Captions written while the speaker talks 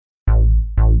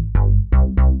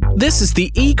This is the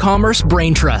E-commerce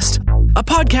Brain Trust, a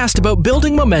podcast about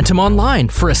building momentum online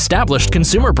for established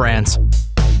consumer brands.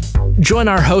 Join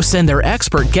our hosts and their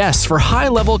expert guests for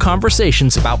high-level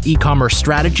conversations about e-commerce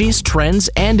strategies, trends,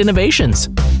 and innovations.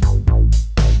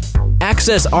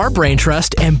 Access our Brain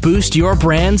Trust and boost your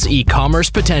brand's e-commerce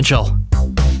potential.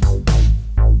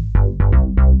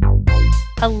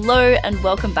 Hello and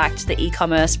welcome back to the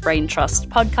E-commerce Brain Trust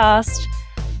podcast.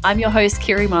 I'm your host,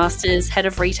 Kiri Masters, Head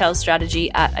of Retail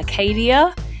Strategy at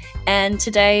Acadia. And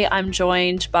today I'm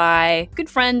joined by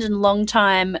good friend and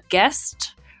longtime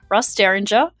guest, Russ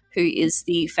Derringer, who is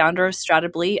the founder of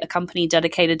Stratably, a company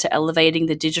dedicated to elevating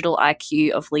the digital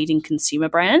IQ of leading consumer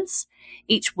brands.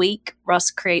 Each week, Russ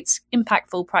creates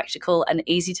impactful, practical, and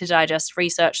easy-to-digest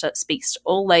research that speaks to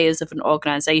all layers of an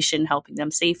organization, helping them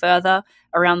see further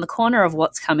around the corner of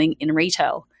what's coming in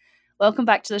retail. Welcome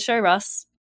back to the show, Russ.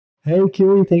 Hey,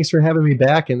 Kiri, thanks for having me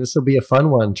back. And this will be a fun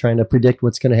one, trying to predict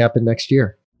what's going to happen next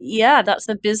year. Yeah, that's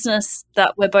the business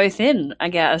that we're both in, I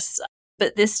guess.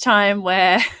 But this time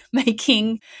we're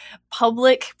making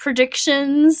public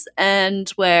predictions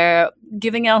and we're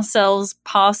giving ourselves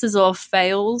passes or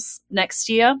fails next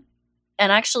year.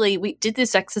 And actually, we did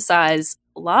this exercise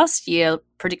last year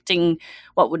predicting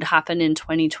what would happen in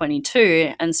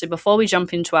 2022. And so before we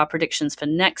jump into our predictions for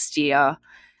next year,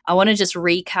 I want to just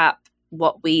recap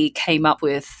what we came up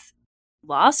with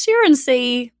last year and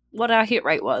see what our hit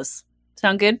rate was.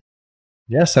 Sound good?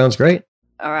 Yeah, sounds great.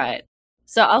 All right.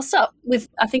 So I'll start with,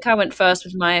 I think I went first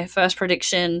with my first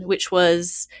prediction, which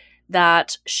was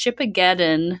that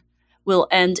Shippageddon will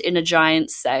end in a giant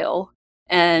sale.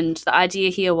 And the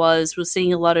idea here was we're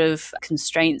seeing a lot of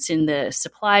constraints in the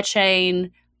supply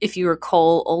chain. If you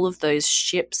recall, all of those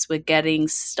ships were getting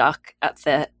stuck at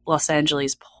the Los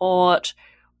Angeles port.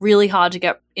 Really hard to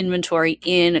get inventory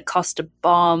in. It cost a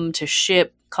bomb to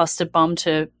ship, cost a bomb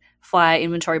to fly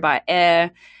inventory by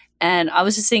air. And I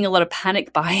was just seeing a lot of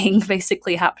panic buying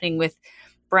basically happening with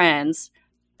brands.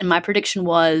 And my prediction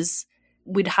was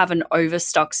we'd have an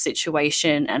overstock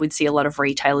situation and we'd see a lot of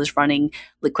retailers running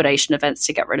liquidation events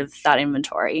to get rid of that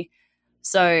inventory.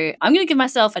 So I'm going to give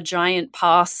myself a giant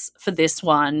pass for this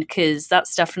one because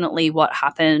that's definitely what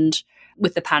happened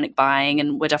with the panic buying,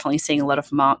 and we're definitely seeing a lot of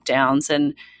markdowns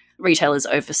and retailers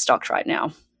overstocked right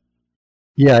now.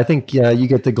 Yeah, I think you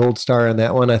get the gold star on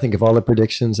that one. I think of all the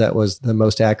predictions, that was the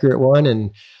most accurate one,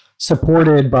 and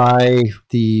supported by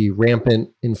the rampant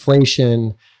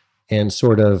inflation and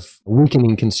sort of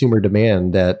weakening consumer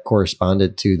demand that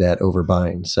corresponded to that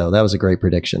overbuying. So that was a great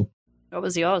prediction. What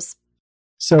was yours?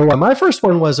 So my first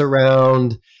one was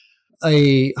around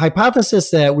a hypothesis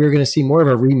that we're going to see more of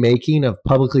a remaking of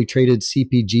publicly traded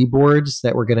CPG boards,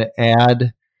 that we're going to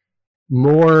add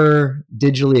more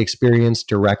digitally experienced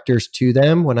directors to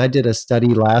them. When I did a study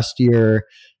last year,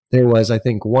 there was, I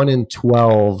think, 1 in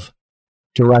 12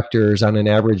 directors on an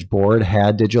average board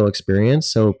had digital experience.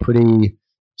 So pretty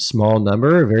small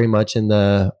number, very much in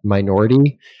the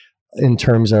minority in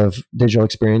terms of digital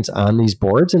experience on these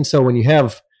boards. And so when you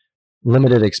have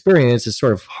limited experience, it's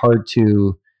sort of hard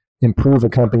to improve a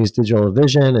company's digital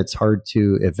vision. It's hard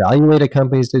to evaluate a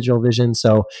company's digital vision.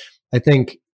 So I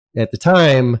think at the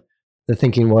time, the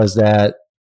thinking was that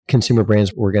consumer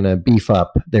brands were going to beef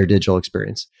up their digital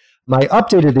experience. I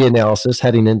updated the analysis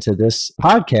heading into this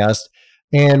podcast,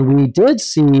 and we did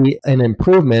see an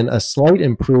improvement, a slight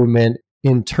improvement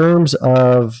in terms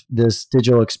of this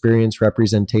digital experience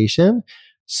representation.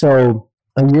 So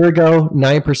a year ago,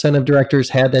 9% of directors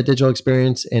had that digital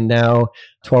experience, and now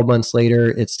 12 months later,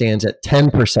 it stands at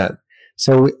 10%.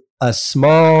 So a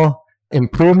small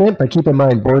improvement, but keep in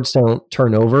mind, boards don't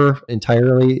turn over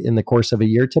entirely in the course of a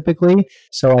year typically.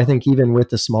 So I think even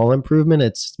with the small improvement,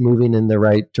 it's moving in the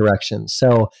right direction.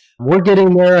 So we're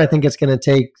getting there. I think it's going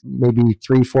to take maybe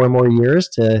 3-4 more years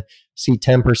to see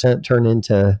 10% turn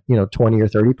into 20 or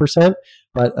 30%,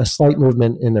 but a slight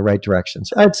movement in the right direction.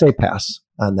 So I'd say pass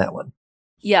on that one.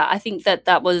 Yeah, I think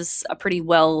that was a pretty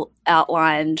well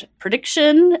outlined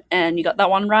prediction, and you got that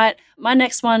one right. My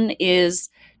next one is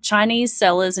Chinese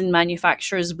sellers and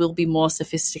manufacturers will be more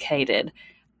sophisticated.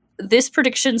 This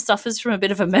prediction suffers from a bit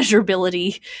of a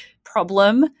measurability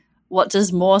problem. What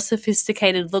does more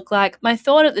sophisticated look like? My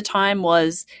thought at the time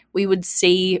was we would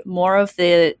see more of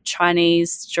the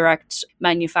Chinese direct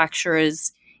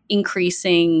manufacturers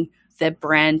increasing their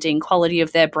branding, quality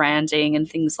of their branding and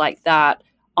things like that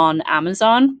on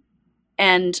Amazon.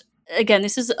 And again,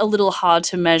 this is a little hard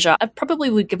to measure. I probably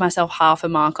would give myself half a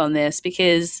mark on this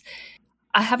because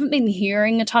I haven't been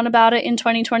hearing a ton about it in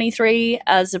 2023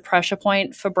 as a pressure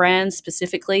point for brands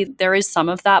specifically. There is some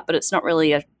of that, but it's not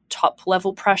really a top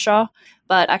level pressure.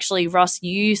 But actually, Russ,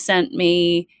 you sent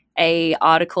me a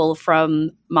article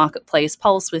from Marketplace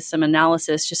Pulse with some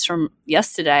analysis just from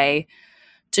yesterday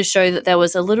to show that there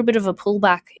was a little bit of a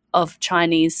pullback of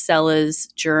Chinese sellers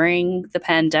during the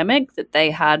pandemic, that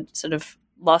they had sort of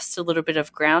lost a little bit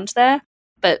of ground there.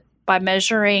 But by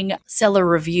measuring seller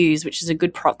reviews, which is a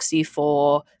good proxy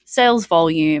for sales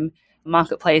volume,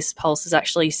 Marketplace Pulse has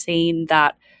actually seen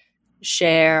that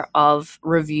share of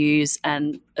reviews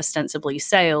and ostensibly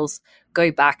sales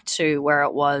go back to where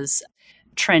it was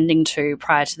trending to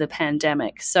prior to the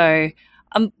pandemic. So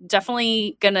I'm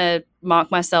definitely going to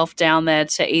mark myself down there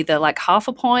to either like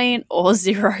 0.5 point or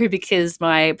 0 because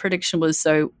my prediction was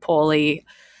so poorly,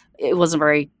 it wasn't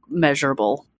very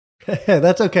measurable.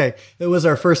 That's okay. It was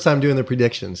our first time doing the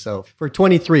predictions. So for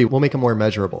 23, we'll make it more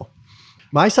measurable.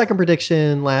 My second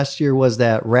prediction last year was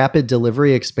that rapid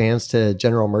delivery expands to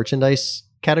general merchandise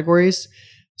categories.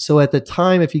 So at the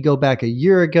time, if you go back a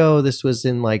year ago, this was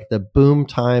in like the boom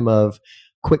time of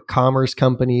quick commerce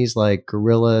companies like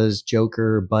Gorillas,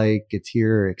 Joker, Bike,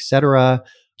 Getir, etc.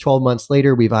 12 months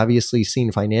later, we've obviously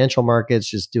seen financial markets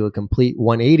just do a complete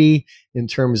 180 in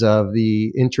terms of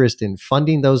the interest in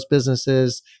funding those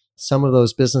businesses. Some of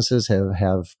those businesses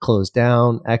have closed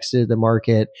down, exited the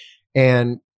market.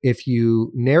 And if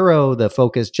you narrow the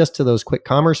focus just to those quick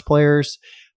commerce players,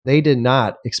 they did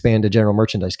not expand to general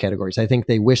merchandise categories. I think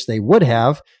they wish they would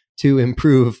have to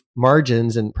improve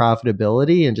margins and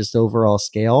profitability and just overall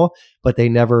scale, but they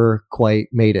never quite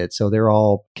made it. So they're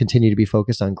all continue to be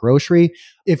focused on grocery.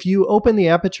 If you open the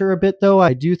aperture a bit, though,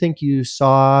 I do think you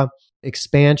saw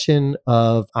expansion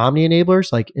of omni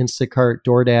enablers like Instacart,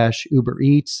 DoorDash, Uber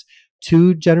Eats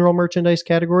to general merchandise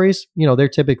categories. You know, they're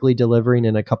typically delivering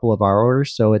in a couple of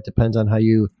hours. So it depends on how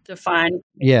you define.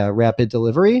 Yeah, rapid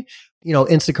delivery. You know,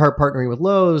 Instacart partnering with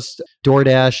Lowe's,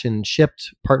 DoorDash and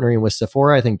Shipt partnering with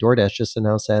Sephora. I think DoorDash just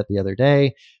announced that the other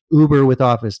day. Uber with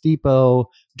Office Depot,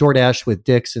 DoorDash with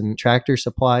Dick's and Tractor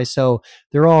Supply. So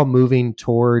they're all moving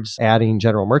towards adding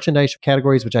general merchandise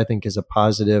categories, which I think is a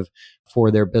positive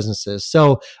for their businesses.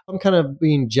 So I'm kind of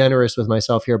being generous with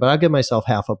myself here, but I'll give myself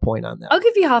 0.5 point on that. I'll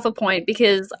give you 0.5 point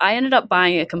because I ended up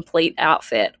buying a complete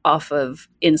outfit off of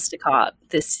Instacart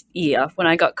this year. When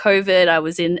I got COVID, I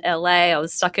was in LA, I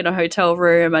was stuck in a hotel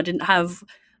room, I didn't have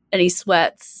any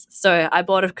sweats. So I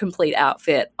bought a complete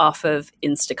outfit off of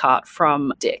Instacart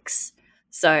from Dick's.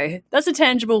 So that's a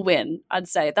tangible win, I'd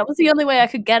say. That was the only way I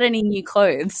could get any new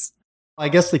clothes. I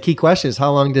guess the key question is,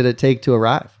 how long did it take to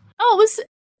arrive? Oh, it was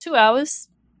 2 hours.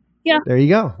 Yeah. There you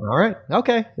go. All right.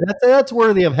 Okay. That's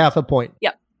worthy of 0.5 point.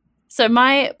 Yep. So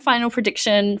my final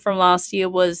prediction from last year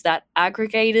was that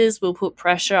aggregators will put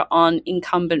pressure on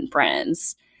incumbent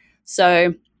brands.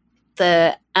 So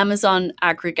the Amazon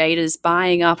aggregators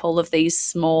buying up all of these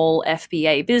small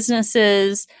FBA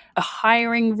businesses, are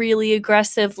hiring really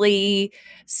aggressively,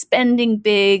 spending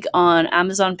big on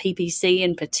Amazon PPC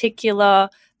in particular.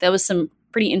 There was some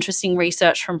pretty interesting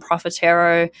research from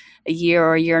Profitero a year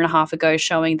or a year and a half ago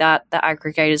showing that the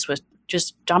aggregators were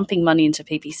just dumping money into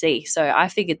PPC. So I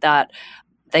figured that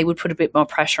they would put a bit more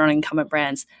pressure on incumbent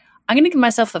brands. I'm going to give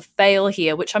myself a fail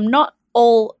here, which I'm not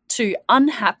all too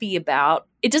unhappy about.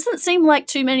 It doesn't seem like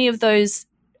too many of those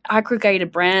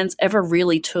aggregator brands ever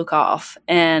really took off.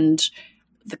 And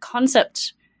the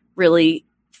concept really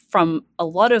from a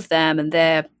lot of them and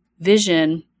their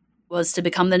vision was to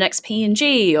become the next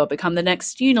P&G or become the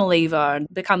next Unilever and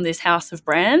become this house of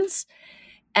brands.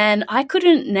 And I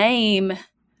couldn't name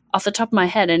off the top of my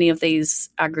head any of these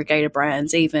aggregator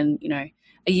brands, even,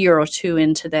 a year or two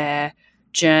into their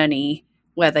journey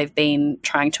where they've been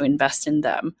trying to invest in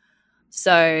them.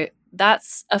 So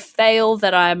that's a fail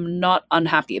that I'm not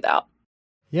unhappy about.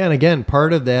 Yeah. And again,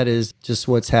 part of that is just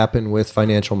what's happened with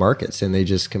financial markets. And they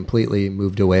just completely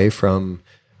moved away from,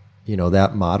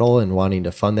 that model and wanting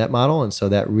to fund that model. And so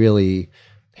that really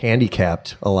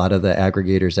handicapped a lot of the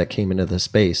aggregators that came into the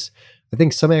space. I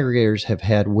think some aggregators have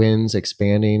had wins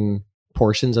expanding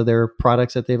portions of their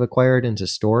products that they've acquired into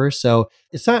stores. So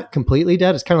it's not completely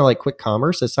dead. It's kind of like quick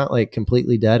commerce. It's not like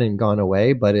completely dead and gone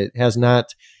away, but it has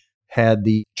not had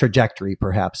the trajectory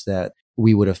perhaps that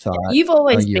we would have thought. You've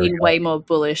always been way more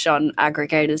bullish on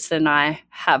aggregators than I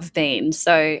have been.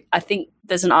 So I think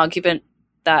there's an argument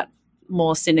that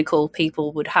more cynical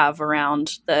people would have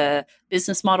around the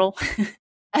business model.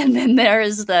 And then there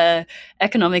is the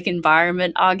economic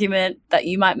environment argument that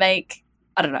you might make.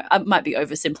 I don't know, I might be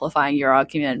oversimplifying your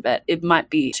argument, but it might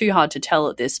be too hard to tell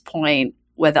at this point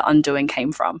where the undoing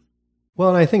came from. Well,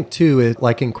 and I think too,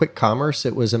 like in quick commerce,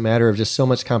 it was a matter of just so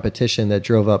much competition that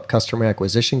drove up customer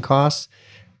acquisition costs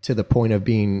to the point of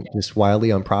being just wildly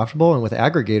unprofitable. And with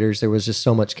aggregators, there was just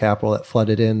so much capital that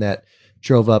flooded in that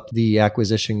drove up the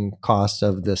acquisition cost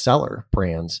of the seller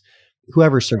brands.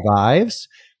 Whoever survives,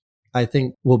 I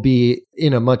think, will be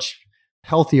in a much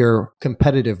healthier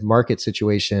competitive market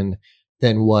situation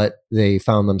than what they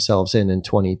found themselves in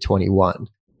 2021.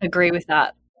 Agree with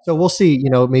that. So we'll see,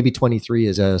 maybe 23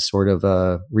 is a sort of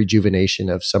a rejuvenation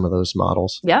of some of those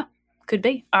models. Yeah, could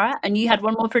be. All right. And you had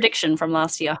one more prediction from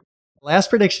last year.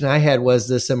 Last prediction I had was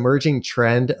this emerging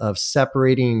trend of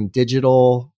separating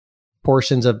digital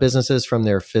portions of businesses from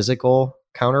their physical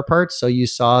counterparts. So you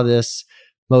saw this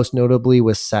most notably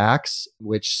with Saks,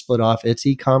 which split off its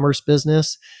e-commerce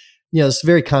business. It's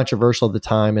very controversial at the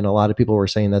time, and a lot of people were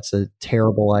saying that's a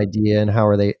terrible idea, and how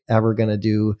are they ever going to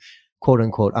do quote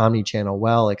unquote omni-channel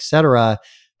well, et cetera.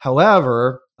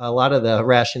 However, a lot of the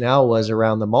rationale was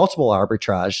around the multiple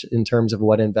arbitrage in terms of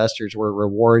what investors were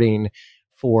rewarding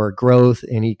for growth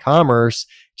in e-commerce.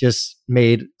 Just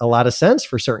made a lot of sense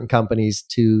for certain companies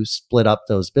to split up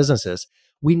those businesses.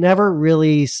 We never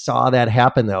really saw that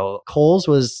happen though. Kohl's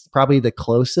was probably the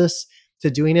closest to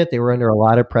doing it. They were under a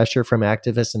lot of pressure from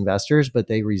activist investors, but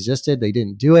they resisted. They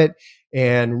didn't do it.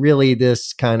 And really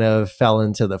this kind of fell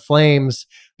into the flames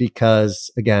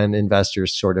because, again,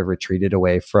 investors sort of retreated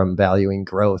away from valuing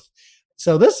growth.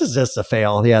 So this is just a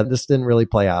fail. Yeah, this didn't really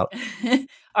play out.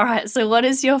 All right. So what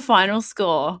is your final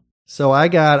score? So I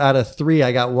got out of 3,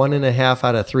 I got 1.5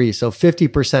 out of 3. So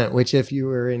 50%, which if you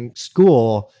were in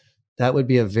school, that would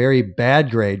be a very bad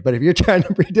grade. But if you're trying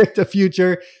to predict the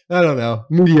future, I don't know,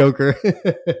 mediocre.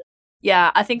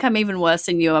 Yeah, I think I'm even worse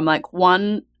than you. I'm like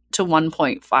 1 to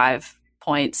 1.5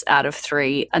 points out of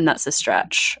 3, and that's a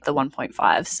stretch, the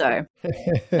 1.5. So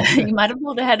you might have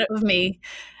pulled ahead of me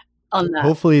on that.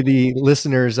 Hopefully the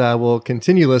listeners will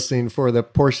continue listening for the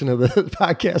portion of the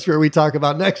podcast where we talk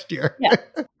about next year. Yeah.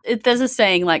 There's a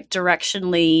saying like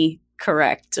directionally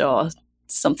correct or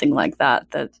something like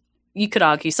that you could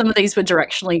argue some of these were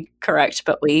directionally correct,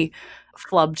 but we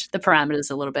flubbed the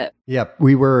parameters a little bit. Yeah,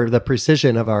 the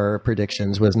precision of our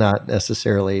predictions was not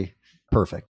necessarily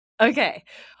perfect. Okay.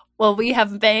 Well, we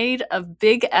have made a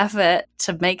big effort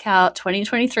to make our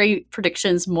 2023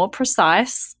 predictions more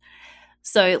precise.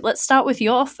 So let's start with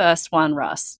your first one,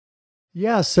 Russ.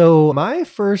 Yeah, so my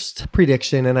first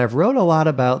prediction, and I've wrote a lot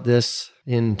about this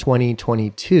in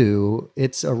 2022,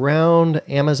 it's around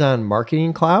Amazon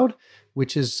Marketing Cloud,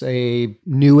 which is a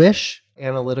newish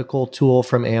analytical tool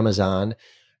from Amazon.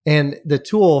 And the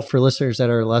tool, for listeners that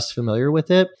are less familiar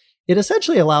with it, it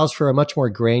essentially allows for a much more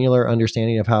granular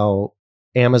understanding of how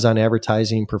Amazon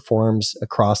advertising performs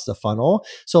across the funnel.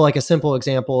 So like a simple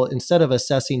example, instead of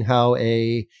assessing how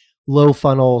a low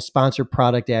funnel sponsored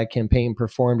product ad campaign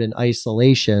performed in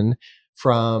isolation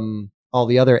from all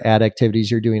the other ad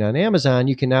activities you're doing on Amazon,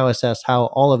 you can now assess how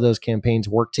all of those campaigns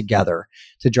work together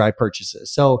to drive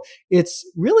purchases. So it's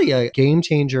really a game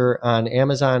changer on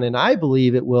Amazon. And I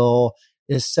believe it will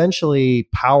essentially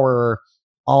power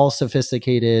all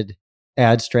sophisticated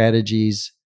ad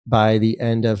strategies by the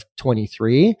end of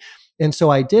 23. And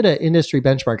so I did an industry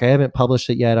benchmark. I haven't published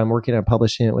it yet. I'm working on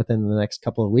publishing it within the next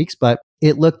couple of weeks, but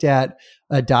it looked at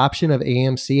adoption of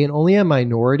AMC, and only a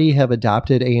minority have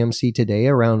adopted AMC today,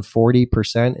 around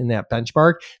 40% in that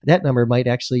benchmark. That number might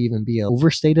actually even be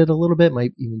overstated a little bit,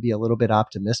 might even be a little bit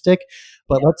optimistic,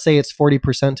 but let's say it's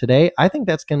 40% today. I think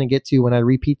that's going to get to, when I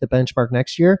repeat the benchmark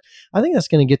next year, I think that's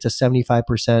going to get to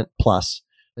 75% plus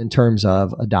in terms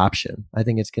of adoption. I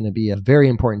think it's going to be a very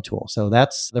important tool. So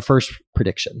that's the first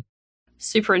prediction.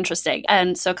 Super interesting.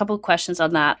 And so a couple of questions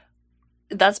on that.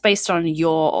 That's based on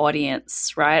your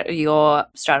audience, right? Your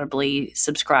Stratably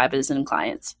subscribers and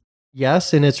clients.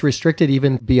 Yes, and it's restricted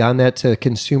even beyond that to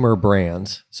consumer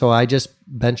brands. So I just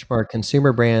benchmarked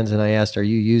consumer brands and I asked, are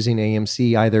you using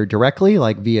AMC either directly,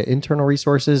 like via internal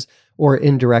resources, or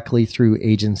indirectly through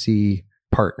agency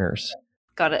partners?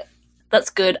 Got it.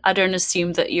 That's good. I don't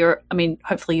assume that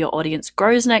hopefully your audience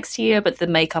grows next year, but the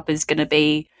makeup is going to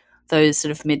be those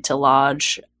sort of mid to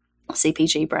large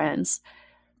CPG brands.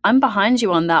 I'm behind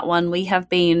you on that one. We have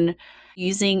been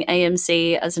using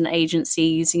AMC as an agency,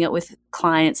 using it with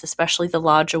clients, especially the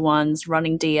larger ones,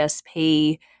 running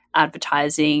DSP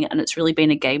advertising, and it's really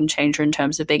been a game changer in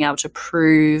terms of being able to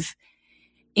prove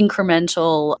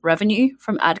incremental revenue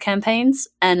from ad campaigns.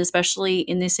 And especially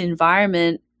in this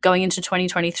environment, going into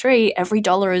 2023, every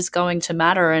dollar is going to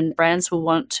matter, and brands will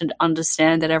want to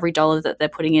understand that every dollar that they're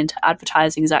putting into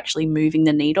advertising is actually moving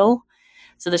the needle.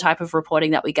 So the type of reporting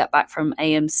that we get back from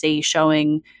AMC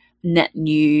showing net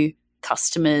new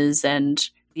customers and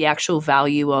the actual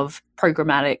value of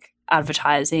programmatic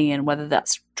advertising and whether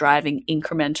that's driving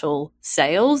incremental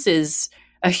sales is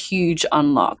a huge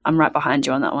unlock. I'm right behind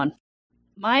you on that one.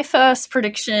 My first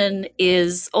prediction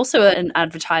is also an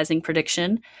advertising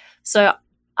prediction. So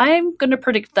I'm going to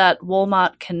predict that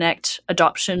Walmart Connect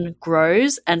adoption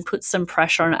grows and puts some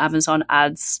pressure on Amazon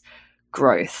ads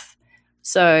growth.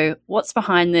 So what's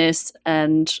behind this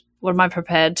and what am I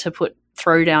prepared to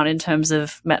throw down in terms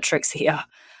of metrics here?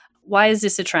 Why is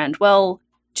this a trend? Well,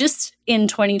 just in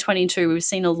 2022, we've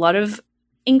seen a lot of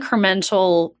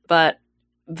incremental but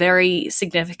very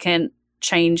significant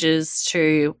changes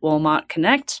to Walmart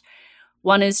Connect.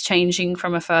 One is changing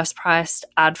from a first price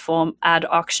ad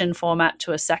auction format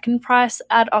to a second price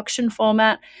ad auction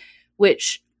format,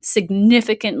 which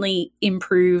significantly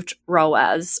improved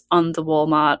ROAS on the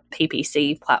Walmart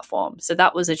PPC platform. So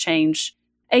that was a change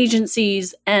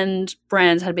agencies and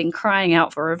brands had been crying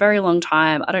out for a very long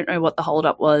time. I don't know what the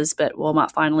holdup was, but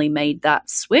Walmart finally made that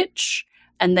switch,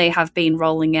 and they have been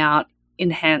rolling out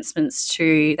enhancements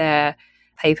to their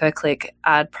pay-per-click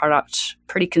ad product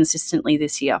pretty consistently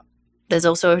this year. There's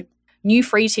also a new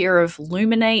free tier of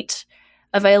Luminate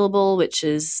available, which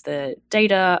is the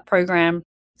data program.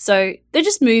 So they're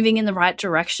just moving in the right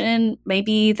direction.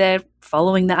 Maybe they're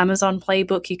following the Amazon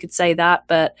playbook, you could say that,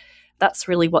 but that's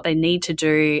really what they need to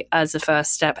do as a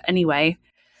first step anyway.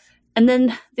 And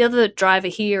then the other driver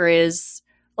here is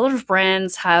a lot of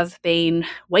brands have been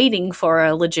waiting for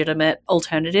a legitimate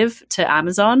alternative to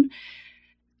Amazon.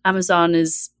 Amazon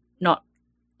is not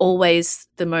always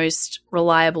the most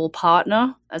reliable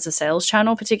partner as a sales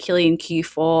channel, particularly in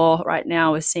Q4. Right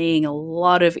now, we're seeing a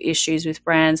lot of issues with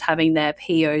brands having their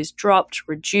POs dropped,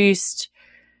 reduced,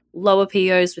 lower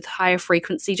POs with higher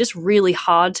frequency, just really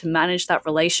hard to manage that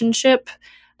relationship.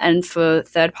 And for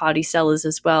third-party sellers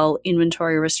as well,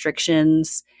 inventory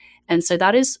restrictions. And so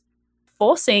that is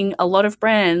forcing a lot of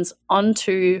brands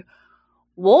onto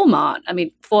Walmart. I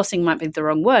mean, forcing might be the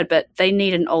wrong word, but they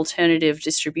need an alternative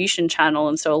distribution channel.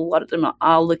 And so a lot of them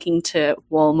are looking to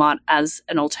Walmart as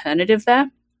an alternative there.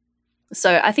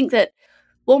 So I think that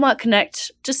Walmart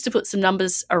Connect, just to put some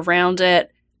numbers around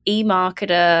it,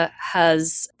 eMarketer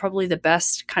has probably the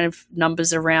best kind of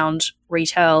numbers around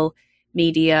retail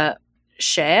media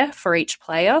share for each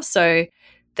player. So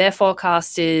their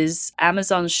forecast is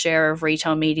Amazon's share of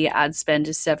retail media ad spend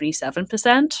is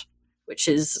 77%, which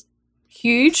is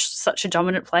huge, such a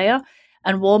dominant player.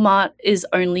 And Walmart is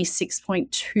only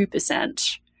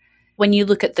 6.2%. When you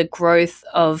look at the growth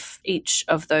of each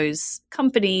of those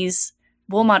companies,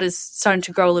 Walmart is starting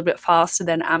to grow a little bit faster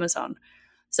than Amazon.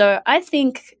 So I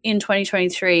think in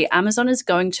 2023, Amazon is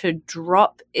going to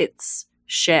drop its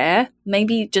share,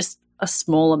 maybe just a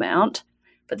small amount,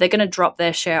 but they're going to drop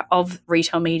their share of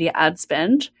retail media ad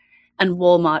spend, and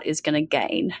Walmart is going to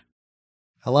gain.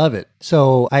 I love it.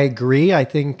 So I agree, I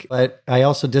think, but I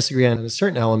also disagree on a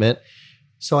certain element.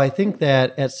 So I think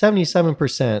that at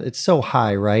 77%, it's so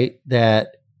high, right?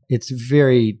 That it's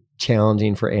very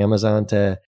challenging for Amazon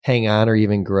to hang on or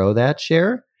even grow that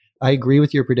share. I agree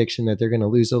with your prediction that they're going to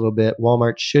lose a little bit.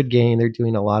 Walmart should gain. They're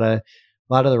doing a lot of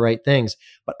the right things.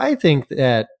 But I think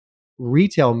that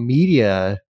retail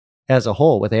media as a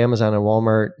whole, with Amazon and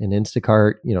Walmart and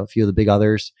Instacart, a few of the big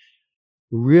others,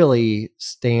 really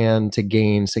stand to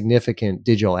gain significant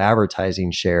digital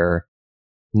advertising share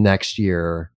next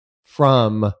year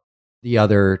from the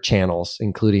other channels,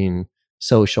 including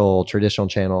social, traditional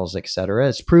channels, et cetera.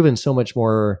 It's proven so much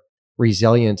more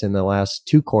resilient in the last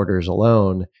 2 quarters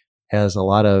alone, as a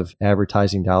lot of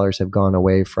advertising dollars have gone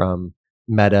away from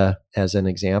Meta, as an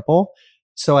example.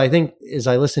 So I think as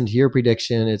I listen to your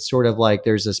prediction, it's sort of like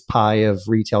there's this pie of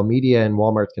retail media and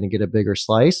Walmart's going to get a bigger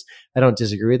slice. I don't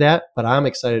disagree with that, but I'm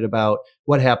excited about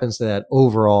what happens to that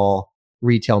overall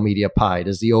retail media pie.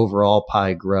 Does the overall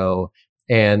pie grow?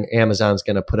 And Amazon's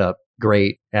going to put up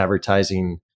great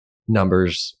advertising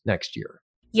numbers next year.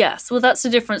 Yes. Well, that's the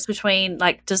difference between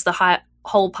does the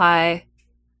whole pie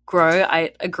grow?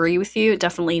 I agree with you. It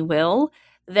definitely will.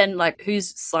 Then whose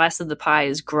slice of the pie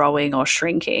is growing or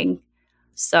shrinking?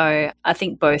 So I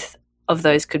think both of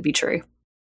those could be true.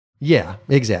 Yeah,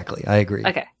 exactly. I agree.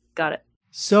 Okay, got it.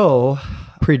 So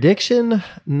prediction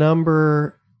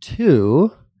number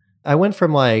 2, I went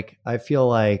from I feel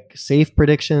like safe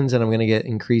predictions, and I'm going to get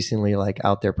increasingly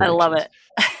out there predictions. I love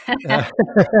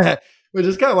it. Which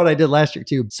is kind of what I did last year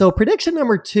too. So prediction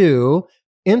number 2,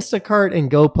 Instacart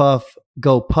and GoPuff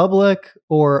go public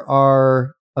or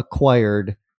are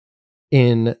acquired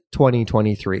in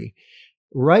 2023.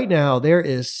 Right now, there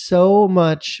is so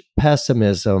much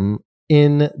pessimism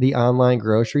in the online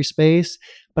grocery space,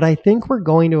 but I think we're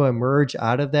going to emerge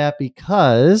out of that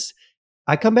because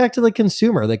I come back to the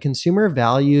consumer. The consumer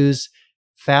values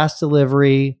fast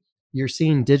delivery. You're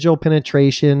seeing digital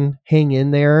penetration hang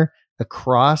in there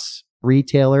across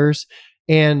retailers.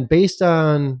 And based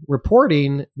on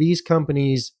reporting, these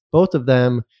companies, both of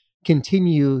them,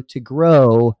 continue to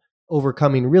grow,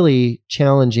 overcoming really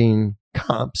challenging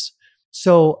comps.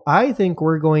 So I think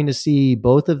we're going to see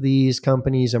both of these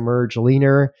companies emerge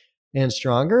leaner and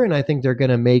stronger. And I think they're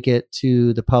going to make it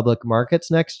to the public markets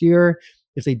next year.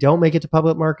 If they don't make it to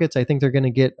public markets, I think they're going to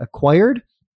get acquired,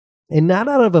 and not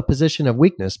out of a position of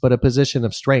weakness, but a position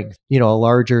of strength. A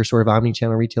larger sort of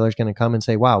omnichannel retailer is going to come and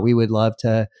say, wow, we would love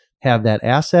to have that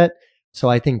asset. So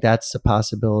I think that's a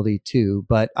possibility too.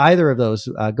 But either of those,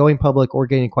 going public or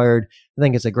getting acquired, I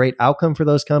think it's a great outcome for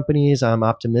those companies. I'm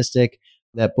optimistic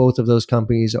that both of those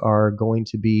companies are going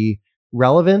to be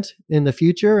relevant in the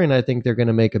future. And I think they're going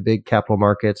to make a big capital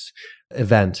markets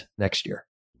event next year.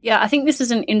 Yeah, I think this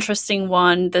is an interesting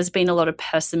one. There's been a lot of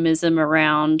pessimism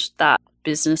around that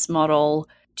business model.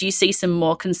 Do you see some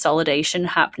more consolidation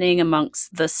happening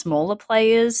amongst the smaller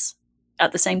players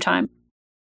at the same time?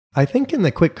 I think in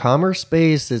the quick commerce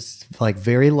space, it's like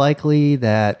very likely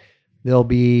that there'll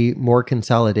be more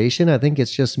consolidation. I think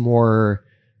it's just more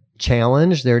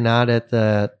challenge. They're not at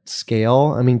the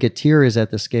scale. I mean, Getir is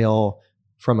at the scale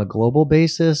from a global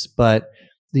basis, but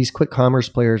these quick commerce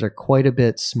players are quite a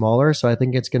bit smaller. So I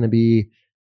think it's going to be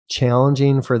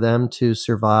challenging for them to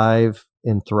survive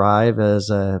and thrive as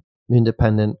an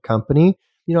independent company.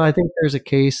 I think there's a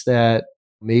case that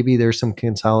maybe there's some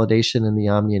consolidation in the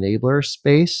omni-enabler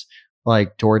space,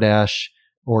 like DoorDash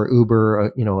or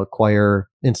Uber, acquire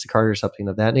Instacart or something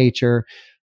of that nature.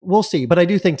 We'll see. But I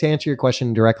do think, to answer your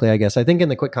question directly, I guess, I think in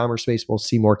the quick commerce space, we'll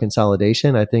see more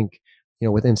consolidation. I think,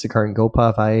 with Instacart and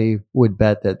GoPuff, I would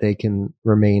bet that they can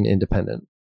remain independent.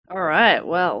 All right.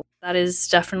 Well, that is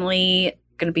definitely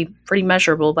going to be pretty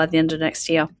measurable by the end of next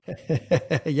year.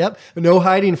 Yep. No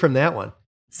hiding from that one.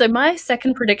 So my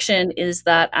second prediction is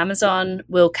that Amazon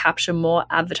will capture more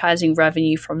advertising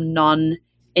revenue from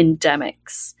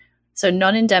non-endemics. So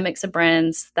non-endemics are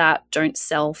brands that don't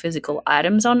sell physical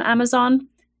items on Amazon.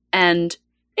 And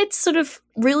it's sort of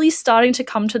really starting to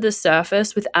come to the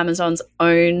surface with Amazon's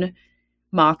own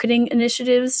marketing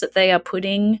initiatives that they are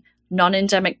putting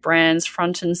non-endemic brands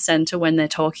front and center when they're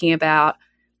talking about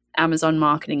Amazon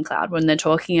Marketing Cloud, when they're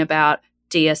talking about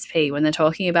DSP, when they're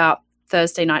talking about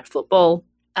Thursday Night Football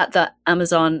at the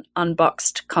Amazon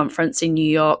Unboxed conference in New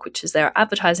York, which is their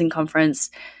advertising conference.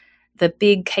 The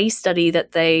big case study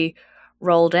that they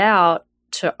rolled out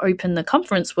to open the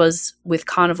conference was with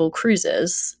Carnival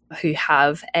Cruises, who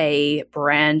have a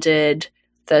branded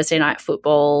Thursday Night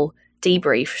Football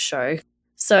debrief show.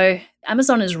 So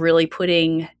Amazon is really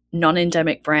putting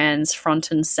non-endemic brands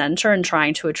front and center and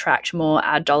trying to attract more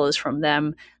ad dollars from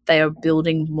them. They are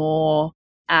building more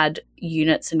ad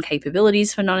units and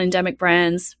capabilities for non-endemic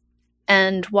brands.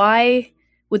 And why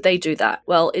would they do that?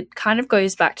 Well, it kind of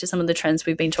goes back to some of the trends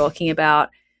we've been talking about,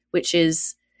 which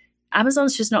is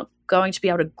Amazon's just not going to be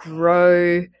able to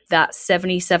grow that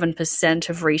 77%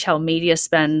 of retail media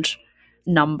spend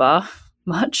number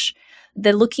much.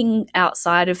 They're looking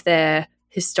outside of their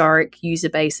historic user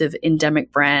base of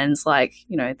endemic brands like,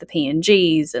 the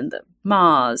P&Gs and the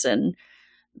Mars and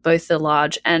both the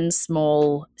large and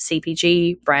small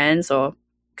CPG brands or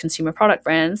consumer product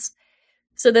brands.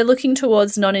 So they're looking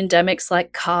towards non-endemics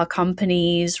like car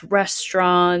companies,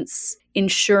 restaurants,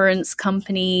 insurance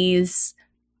companies,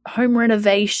 home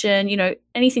renovation,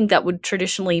 anything that would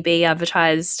traditionally be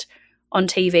advertised on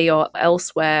TV or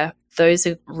elsewhere. Those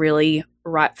are really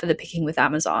ripe for the picking with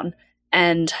Amazon.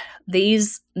 And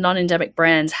these non-endemic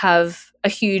brands have a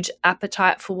huge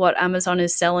appetite for what Amazon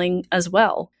is selling as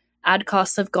well. Ad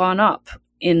costs have gone up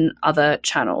in other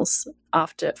channels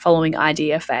following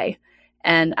IDFA.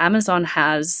 And Amazon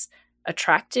has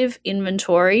attractive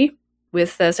inventory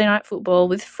with Thursday Night Football,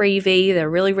 with Freevee. They're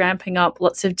really ramping up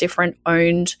lots of different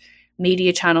owned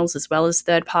media channels as well as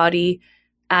third-party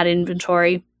ad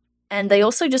inventory. And they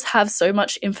also just have so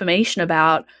much information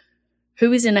about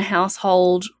who is in a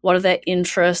household, what are their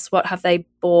interests, what have they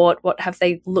bought, what have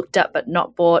they looked at but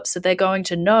not bought. So they're going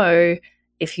to know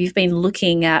if you've been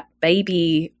looking at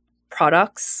baby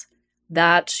products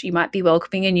that you might be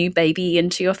welcoming a new baby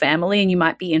into your family and you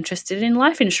might be interested in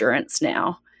life insurance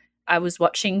now. I was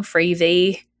watching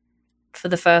Freevee for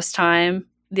the first time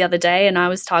the other day and I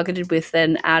was targeted with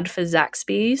an ad for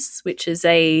Zaxby's, which is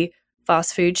a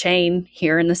fast food chain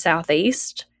here in the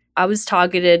Southeast. I was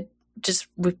targeted just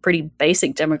with pretty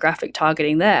basic demographic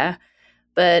targeting there,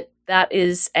 but that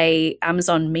is a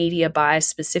Amazon media buy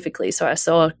specifically. So I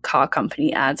saw car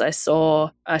company ads, I saw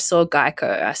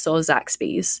Geico, I saw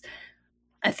Zaxby's.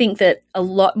 I think that a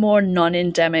lot more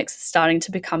non-endemics are starting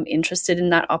to become interested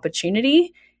in that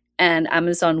opportunity, and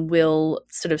Amazon will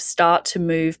sort of start to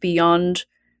move beyond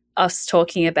us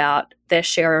talking about their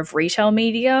share of retail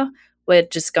media. We're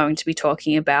just going to be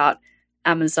talking about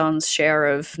Amazon's share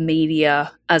of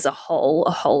media as a whole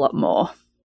lot more.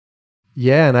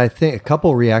 Yeah, and I think a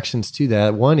couple reactions to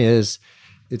that. One is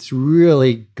it's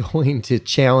really going to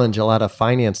challenge a lot of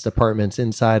finance departments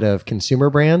inside of consumer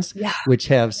brands, which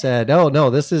have said, oh, no,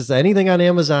 this is anything on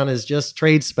Amazon is just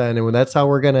trade spend. And that's how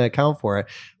we're going to account for it.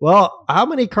 Well, how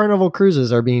many Carnival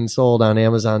cruises are being sold on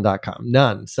Amazon.com?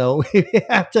 None. So we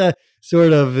have to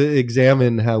sort of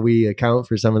examine how we account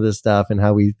for some of this stuff and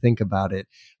how we think about it.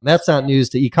 That's not news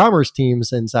to e-commerce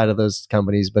teams inside of those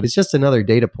companies, but it's just another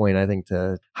data point, I think,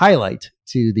 to highlight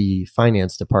to the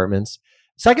finance departments.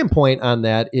 Second point on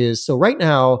that is, so right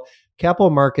now, capital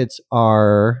markets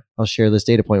are, I'll share this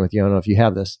data point with you. I don't know if you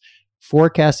have this,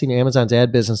 forecasting Amazon's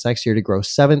ad business next year to grow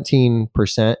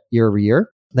 17% year over year.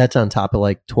 That's on top of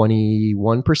like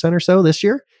 21% or so this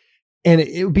year. And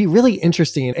it would be really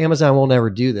interesting. Amazon will never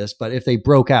do this, but if they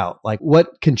broke out, like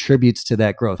what contributes to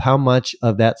that growth? How much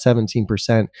of that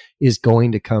 17% is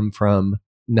going to come from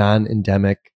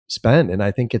non-endemic spend? And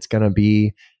I think it's going to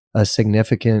be a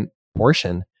significant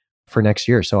portion for next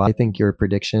year. So I think your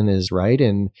prediction is right.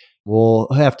 And we'll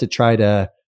have to try to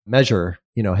measure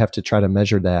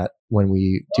that when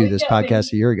we do this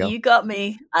podcast a year ago. You got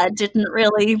me. I didn't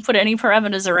really put any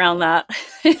parameters around that.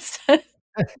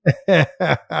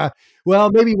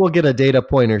 Well, maybe we'll get a data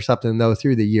point or something though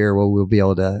through the year where we'll be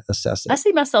able to assess it. I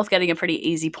see myself getting a pretty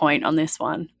easy point on this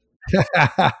one. You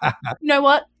know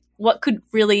what? What could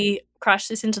really crash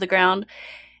this into the ground?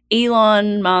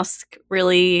 Elon Musk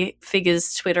really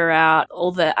figures Twitter out.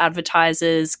 All the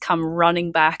advertisers come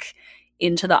running back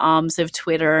into the arms of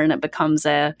Twitter and it becomes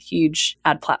a huge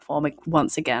ad platform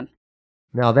once again.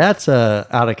 Now that's a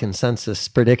out of consensus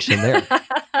prediction there.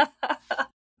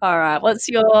 All right.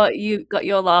 You got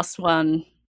your last one.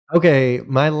 Okay.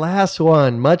 My last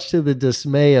one, much to the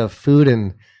dismay of food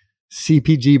and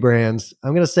CPG brands,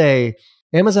 I'm going to say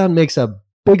Amazon makes a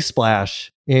big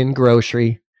splash in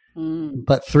grocery.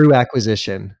 But through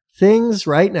acquisition. Things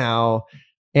right now,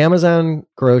 Amazon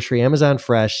Grocery, Amazon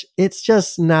Fresh, it's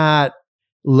just not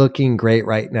looking great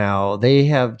right now. They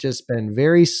have just been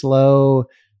very slow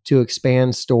to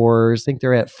expand stores. I think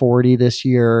they're at 40 this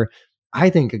year. I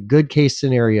think a good case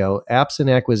scenario, absent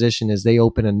acquisition, is they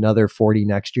open another 40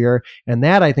 next year. And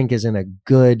that I think is in a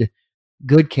good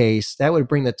case. That would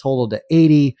bring the total to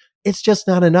 80. It's just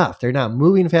not enough. They're not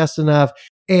moving fast enough.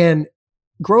 And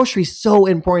grocery is so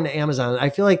important to Amazon.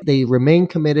 I feel like they remain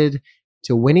committed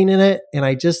to winning in it. And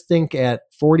I just think at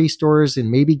 40 stores and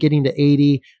maybe getting to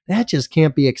 80, that just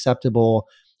can't be acceptable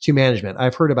to management.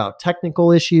 I've heard about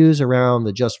technical issues around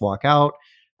the Just Walk Out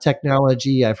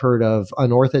technology. I've heard of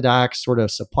unorthodox sort of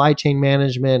supply chain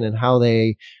management and how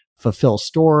they fulfill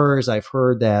stores. I've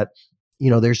heard that,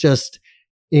 there's just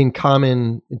in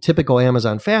typical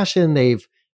Amazon fashion, they've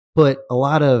put a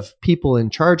lot of people in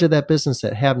charge of that business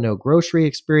that have no grocery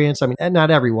experience. I mean, and not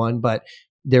everyone, but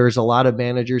there's a lot of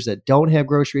managers that don't have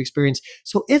grocery experience.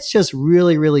 So it's just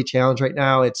really, really challenged right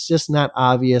now. It's just not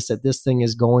obvious that this thing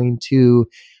is going to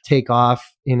take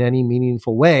off in any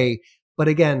meaningful way. But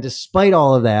again, despite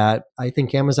all of that, I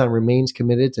think Amazon remains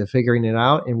committed to figuring it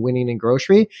out and winning in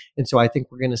grocery. And so I think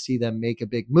we're going to see them make a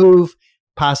big move,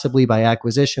 possibly by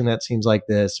acquisition. That seems like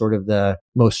the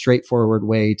most straightforward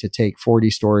way to take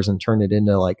 40 stores and turn it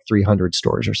into like 300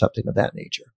 stores or something of that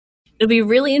nature. It'll be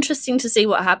really interesting to see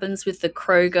what happens with the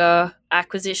Kroger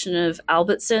acquisition of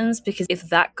Albertsons, because if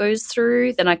that goes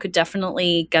through, then I could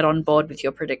definitely get on board with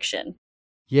your prediction.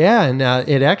 Yeah, and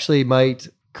it actually might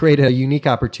create a unique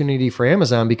opportunity for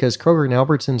Amazon because Kroger and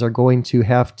Albertsons are going to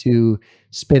have to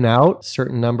spin out a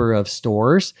certain number of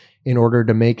stores in order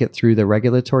to make it through the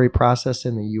regulatory process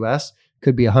in the US.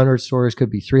 Could be 100 stores, could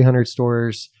be 300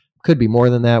 stores, could be more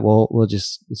than that. We'll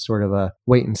just sort of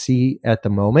wait and see at the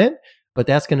moment. But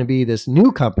that's going to be this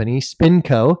new company,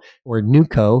 SpinCo or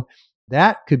NewCo.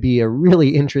 That could be a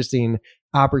really interesting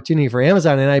opportunity for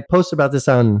Amazon. And I posted about this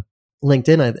on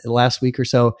LinkedIn last week or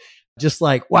so. Just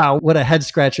like, wow, what a head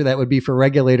scratcher that would be for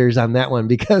regulators on that one,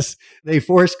 because they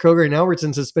forced Kroger and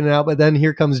Albertsons to spin it out. But then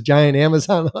here comes giant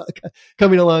Amazon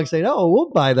coming along saying, oh, we'll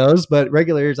buy those. But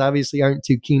regulators obviously aren't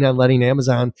too keen on letting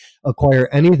Amazon acquire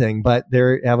anything, but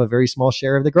they have a very small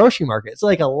share of the grocery market. It's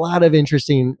like a lot of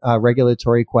interesting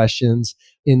regulatory questions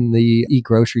in the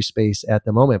e-grocery space at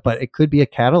the moment. But it could be a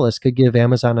catalyst, could give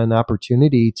Amazon an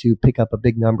opportunity to pick up a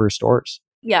big number of stores.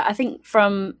 Yeah, I think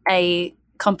from a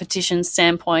competition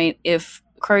standpoint, if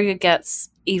Kroger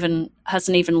has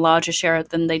an even larger share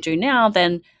than they do now,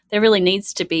 then there really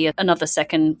needs to be another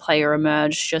second player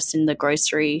emerge just in the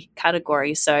grocery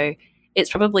category. So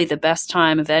it's probably the best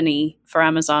time of any for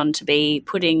Amazon to be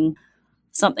putting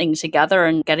something together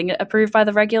and getting it approved by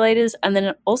the regulators. And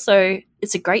then also,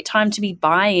 it's a great time to be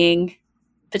buying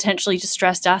potentially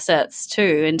distressed assets too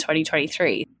in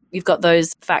 2023. You've got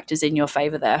those factors in your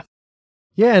favor there.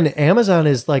 Yeah, and Amazon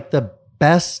is like the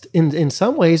best, in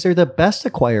some ways, they're the best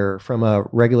acquirer from a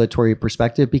regulatory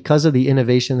perspective because of the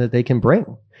innovation that they can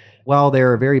bring. While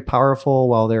they're very powerful,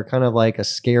 while they're kind of like a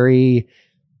scary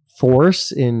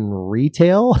force in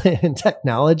retail and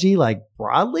technology, like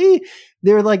broadly,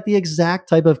 they're like the exact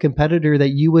type of competitor that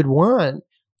you would want,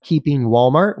 keeping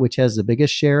Walmart, which has the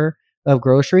biggest share of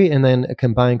grocery, and then a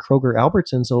combined Kroger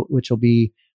Albertsons, which will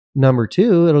be number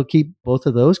two. It'll keep both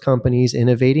of those companies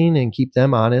innovating and keep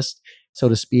them honest, so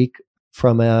to speak,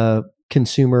 from a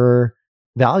consumer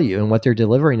value and what they're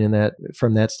delivering in that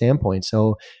from that standpoint.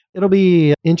 So it'll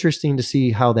be interesting to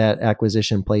see how that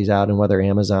acquisition plays out and whether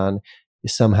Amazon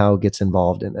somehow gets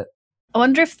involved in it. I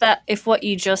wonder if what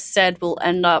you just said will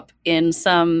end up in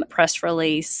some press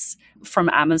release from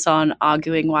Amazon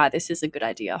arguing why this is a good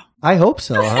idea. I hope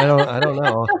so. I don't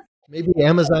know. Maybe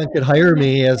Amazon could hire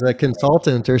me as a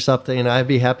consultant or something, and I'd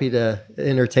be happy to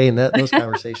entertain those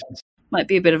conversations. Might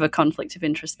be a bit of a conflict of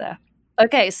interest there.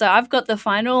 Okay, so I've got the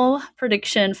final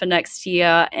prediction for next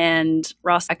year, and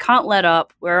Ross, I can't let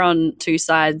up. We're on two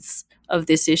sides of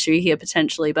this issue here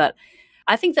potentially, but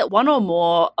I think that one or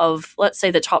more of, let's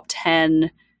say, the top 10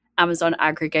 Amazon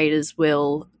aggregators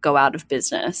will go out of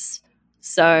business.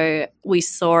 So we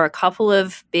saw a couple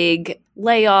of big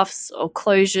layoffs or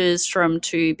closures from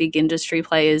two big industry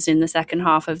players in the second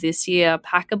half of this year.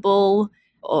 Packable,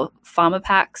 or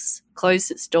Pharmapacks,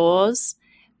 closed its doors,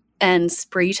 and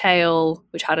Spreetail,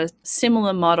 which had a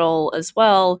similar model as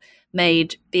well,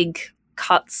 made big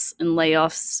cuts and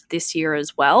layoffs this year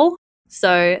as well.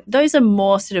 So those are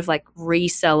more sort of like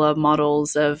reseller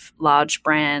models of large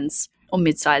brands or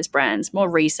mid-sized brands, more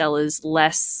resellers,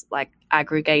 less like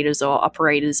aggregators or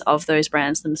operators of those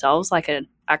brands themselves, like an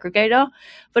aggregator.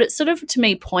 But it sort of, to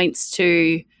me, points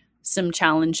to some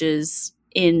challenges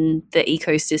in the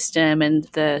ecosystem and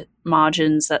the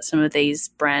margins that some of these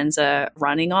brands are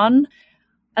running on.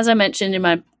 As I mentioned in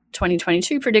my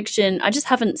 2022 prediction, I just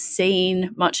haven't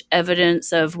seen much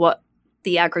evidence of what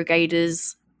the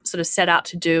aggregators sort of set out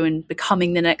to do in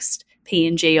becoming the next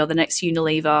P&G or the next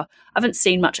Unilever. I haven't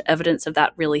seen much evidence of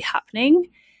that really happening.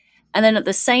 And then at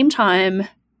the same time,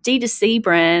 D2C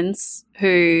brands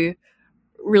who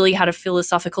really had a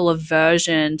philosophical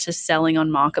aversion to selling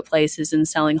on marketplaces and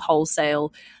selling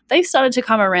wholesale, they've started to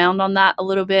come around on that a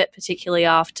little bit, particularly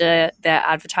after their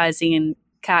advertising and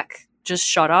CAC just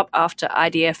shot up after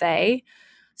IDFA.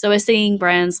 So we're seeing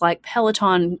brands like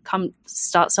Peloton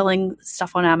start selling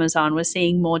stuff on Amazon. We're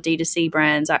seeing more D2C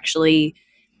brands actually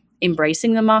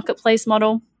embracing the marketplace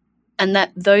model, and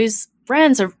that those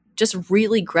brands are just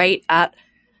really great at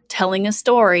telling a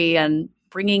story and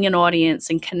bringing an audience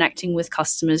and connecting with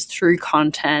customers through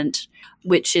content,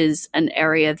 which is an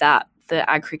area that the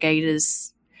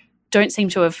aggregators don't seem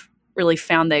to have really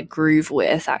found their groove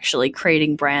with, actually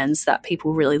creating brands that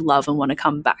people really love and want to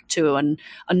come back to and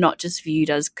are not just viewed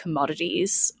as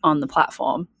commodities on the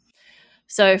platform.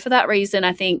 So for that reason,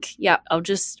 I think, I'll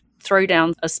just throw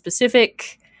down a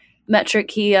specific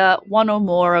metric here. One or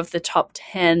more of the top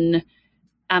 10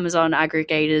 Amazon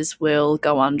aggregators will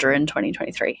go under in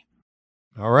 2023.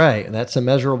 All right. That's a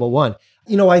measurable one.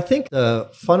 I think the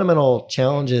fundamental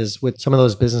challenges with some of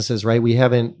those businesses, right, we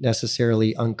haven't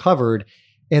necessarily uncovered.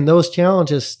 And those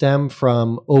challenges stem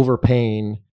from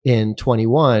overpaying in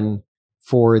 21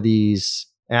 for these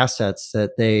assets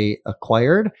that they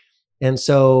acquired. And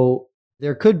so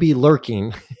there could be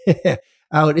lurking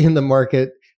out in the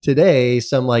market today,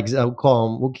 some we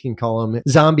can call them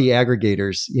zombie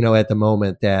aggregators, at the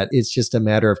moment, that it's just a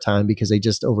matter of time because they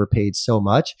just overpaid so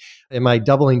much. Am I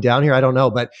doubling down here? I don't know,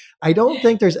 but I don't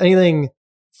think there's anything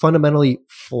fundamentally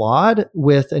flawed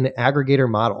with an aggregator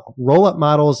model. Roll-up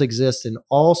models exist in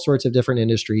all sorts of different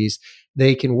industries.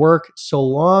 They can work so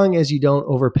long as you don't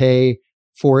overpay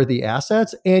for the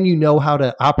assets and you know how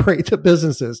to operate the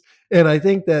businesses. And I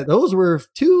think that those were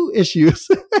two issues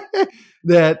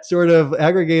that sort of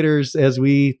aggregators, as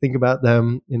we think about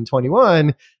them in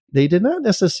 21, they did not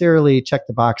necessarily check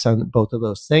the box on both of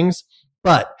those things.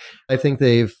 But I think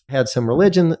they've had some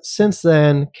religion since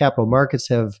then. Capital markets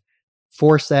have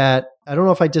forced that. I don't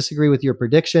know if I disagree with your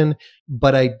prediction,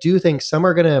 but I do think some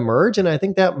are going to emerge. And I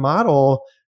think that model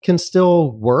can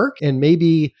still work. And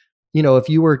maybe, if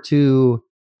you were to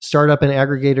start up an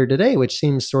aggregator today, which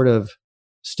seems sort of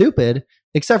stupid,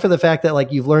 except for the fact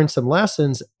that you've learned some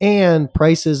lessons and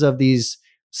prices of these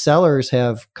sellers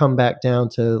have come back down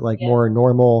to more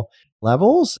normal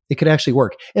levels, it could actually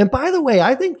work. And by the way,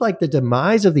 I think like the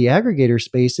demise of the aggregator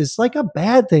space is like a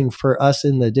bad thing for us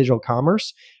in the digital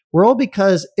commerce world,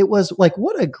 because it was like,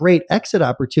 what a great exit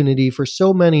opportunity for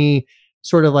so many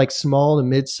sort of like small to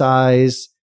mid-size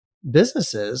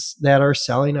businesses that are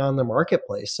selling on the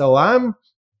marketplace. So I'm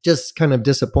just kind of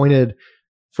disappointed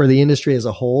for the industry as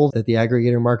a whole that the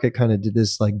aggregator market kind of did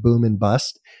this like boom and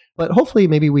bust. But hopefully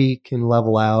maybe we can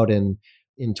level out in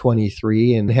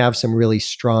 23 and have some really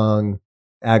strong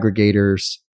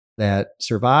aggregators that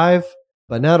survive,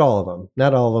 but not all of them.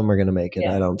 Not all of them are going to make it,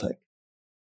 I don't think.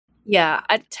 Yeah,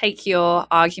 I'd take your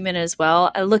argument as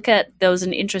well. I look at, there was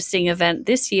an interesting event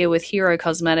this year with Hero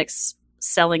Cosmetics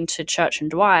selling to Church &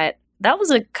 Dwight. That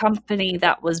was a company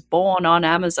that was born on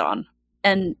Amazon.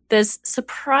 And there's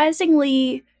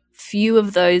surprisingly few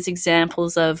of those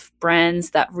examples of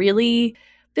brands that really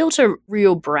built a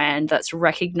real brand that's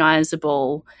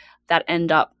recognizable that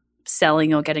end up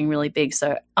selling or getting really big.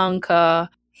 So Anka,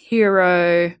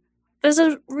 Hero, there's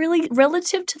a really,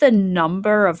 relative to the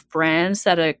number of brands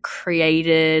that are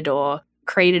created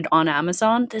on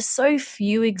Amazon, there's so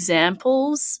few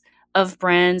examples of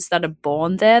brands that are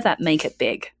born there that make it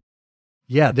big.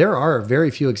 Yeah, there are very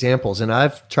few examples. And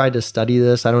I've tried to study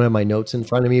this. I don't have my notes in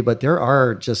front of me, but there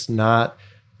are just not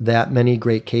that many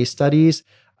great case studies.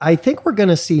 I think we're going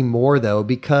to see more though,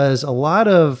 because a lot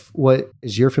of what,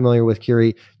 as you're familiar with,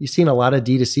 Curie, you've seen a lot of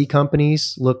D2C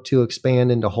companies look to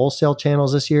expand into wholesale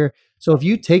channels this year. So if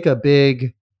you take a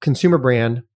big consumer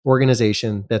brand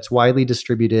organization that's widely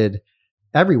distributed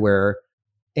everywhere,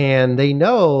 and they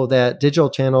know that digital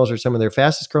channels are some of their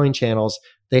fastest growing channels,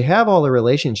 they have all the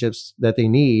relationships that they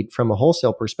need from a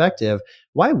wholesale perspective,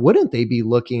 why wouldn't they be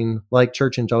looking like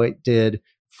Church & Dwight did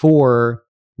for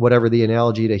whatever the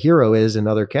analogy to Hero is in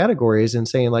other categories, and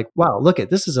saying like, wow, look at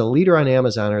this is a leader on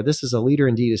Amazon, or this is a leader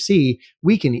in D2C.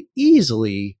 We can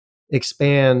easily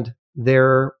expand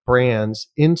their brands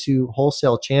into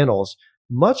wholesale channels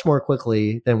much more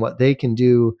quickly than what they can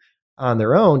do on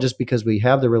their own, just because we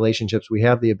have the relationships, we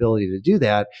have the ability to do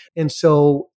that. And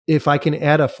so if I can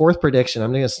add a fourth prediction,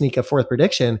 I'm going to sneak a fourth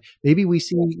prediction. Maybe we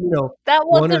see, that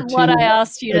wasn't what I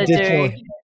asked you to do.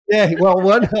 Yeah, well,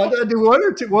 I'm going to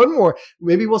do one more.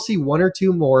 Maybe we'll see one or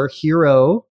two more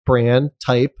Hero brand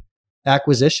type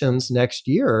acquisitions next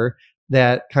year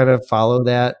that kind of follow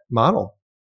that model.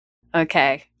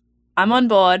 Okay, I'm on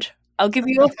board. I'll give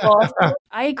you a fourth.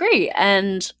 I agree.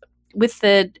 And with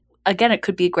again, it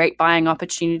could be a great buying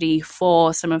opportunity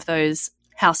for some of those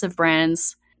house of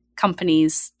brands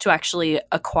companies to actually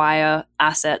acquire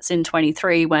assets in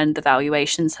 23 when the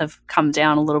valuations have come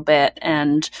down a little bit,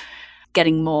 and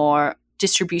getting more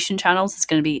distribution channels is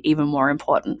going to be even more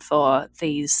important for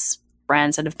these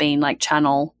brands that have been like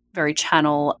very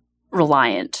channel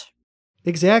reliant.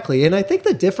 Exactly. And I think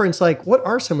the difference, like, what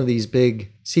are some of these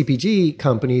big CPG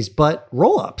companies but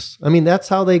roll-ups? I mean, that's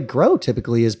how they grow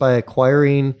typically, is by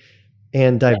acquiring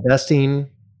and divesting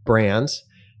brands.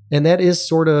 And that is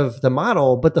sort of the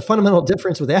model. But the fundamental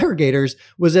difference with aggregators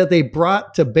was that they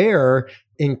brought to bear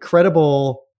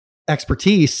incredible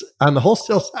expertise on the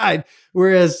wholesale side,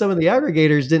 whereas some of the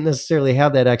aggregators didn't necessarily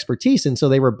have that expertise. And so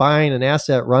they were buying an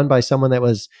asset run by someone that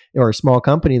was, or a small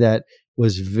company that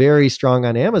was very strong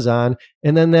on Amazon.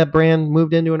 And then that brand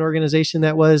moved into an organization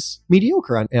that was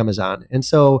mediocre on Amazon. And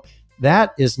so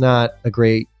that is not a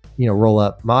great, roll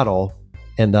up model.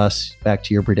 And thus, back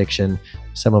to your prediction,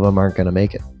 some of them aren't going to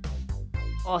make it.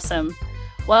 Awesome.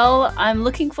 Well, I'm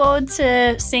looking forward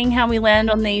to seeing how we land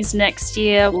on these next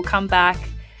year. We'll come back.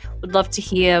 Would love to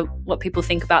hear what people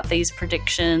think about these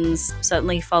predictions.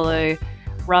 Certainly follow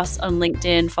Russ on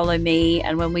LinkedIn, follow me,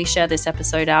 and when we share this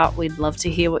episode out, we'd love to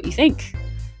hear what you think.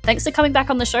 Thanks for coming back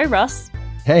on the show, Russ.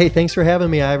 Hey, thanks for having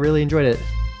me. I really enjoyed it.